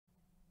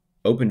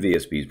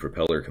OpenVSP's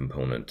Propeller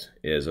component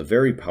is a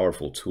very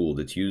powerful tool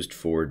that's used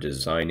for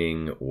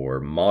designing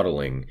or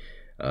modeling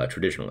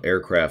traditional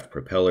aircraft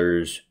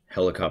propellers,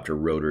 helicopter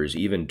rotors,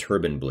 even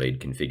turbine blade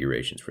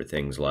configurations for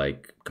things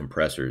like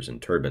compressors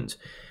and turbines.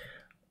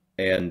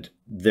 And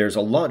there's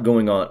a lot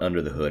going on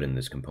under the hood in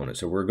this component,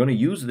 so we're going to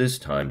use this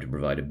time to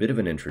provide a bit of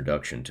an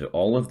introduction to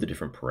all of the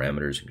different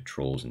parameters and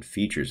controls and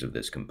features of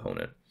this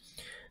component.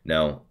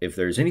 Now, if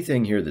there's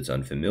anything here that's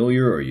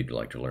unfamiliar or you'd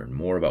like to learn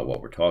more about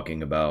what we're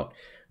talking about,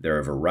 there are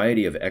a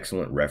variety of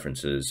excellent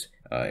references,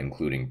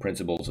 including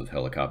Principles of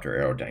Helicopter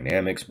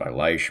Aerodynamics by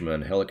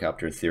Leishman,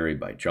 Helicopter Theory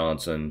by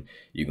Johnson.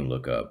 You can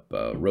look up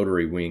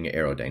Rotary Wing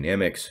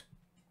Aerodynamics,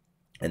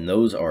 and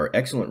those are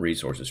excellent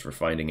resources for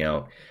finding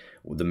out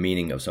the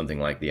meaning of something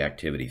like the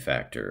activity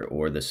factor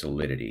or the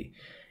solidity.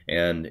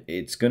 And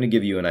it's going to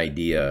give you an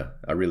idea,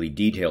 a really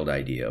detailed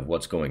idea of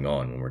what's going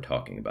on when we're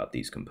talking about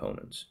these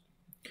components.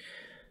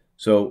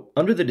 So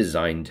under the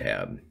Design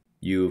tab,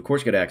 you of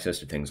course get access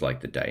to things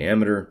like the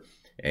diameter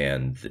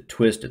and the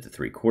twist at the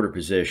 3/4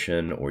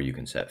 position, or you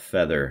can set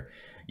feather.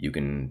 You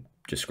can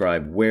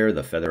describe where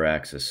the feather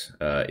axis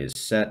is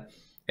set.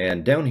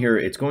 And down here,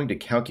 it's going to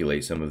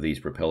calculate some of these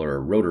propeller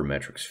or rotor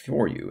metrics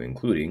for you,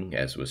 including,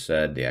 as was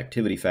said, the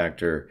activity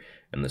factor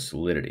and the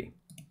solidity.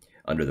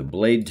 Under the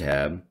Blade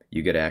tab,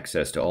 you get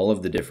access to all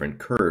of the different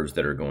curves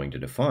that are going to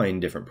define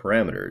different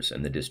parameters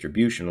and the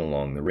distribution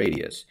along the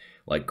radius,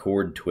 like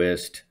chord,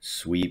 twist,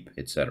 sweep,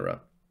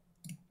 etc.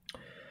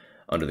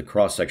 Under the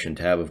cross-section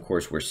tab, of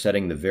course, we're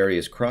setting the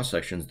various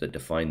cross-sections that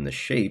define the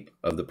shape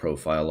of the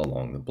profile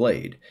along the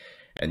blade.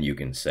 And you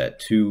can set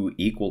 2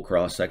 equal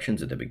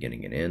cross-sections at the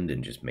beginning and end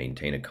and just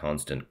maintain a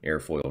constant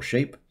airfoil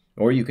shape,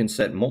 or you can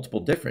set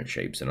multiple different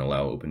shapes and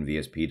allow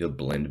OpenVSP to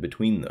blend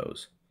between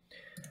those.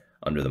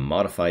 Under the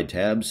Modified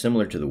tab,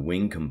 similar to the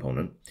wing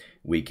component,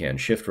 we can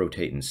shift,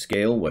 rotate, and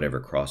scale whatever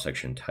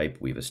cross-section type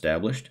we've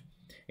established.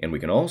 And we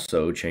can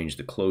also change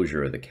the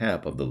closure of the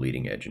cap of the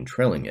leading edge and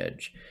trailing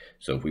edge.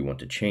 So if we want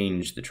to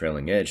change the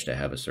trailing edge to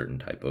have a certain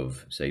type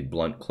of, say,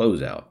 blunt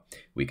closeout,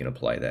 we can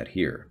apply that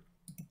here.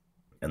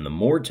 And the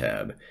More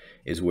tab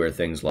is where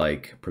things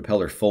like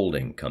propeller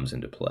folding comes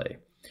into play.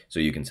 So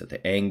you can set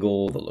the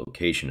angle, the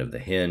location of the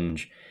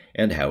hinge,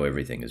 and how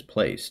everything is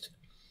placed.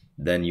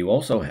 Then you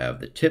also have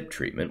the tip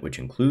treatment, which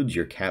includes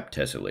your cap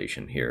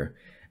tessellation here,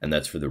 and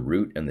that's for the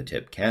root and the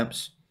tip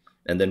caps.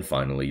 And then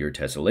finally your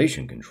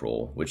tessellation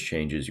control, which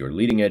changes your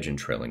leading edge and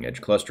trailing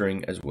edge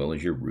clustering, as well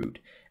as your root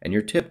and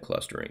your tip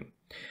clustering.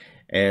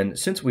 And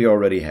since we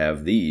already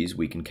have these,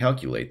 we can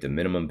calculate the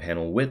minimum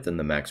panel width and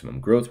the maximum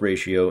growth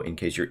ratio in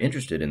case you're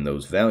interested in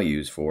those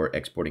values for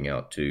exporting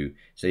out to,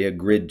 say, a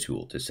grid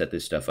tool to set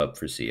this stuff up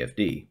for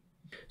CFD.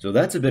 So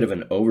that's a bit of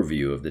an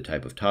overview of the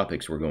type of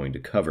topics we're going to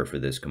cover for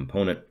this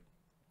component.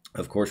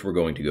 Of course, we're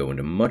going to go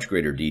into much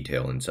greater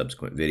detail in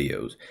subsequent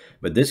videos,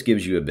 but this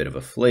gives you a bit of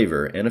a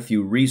flavor and a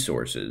few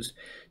resources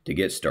to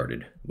get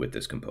started with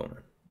this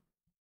component.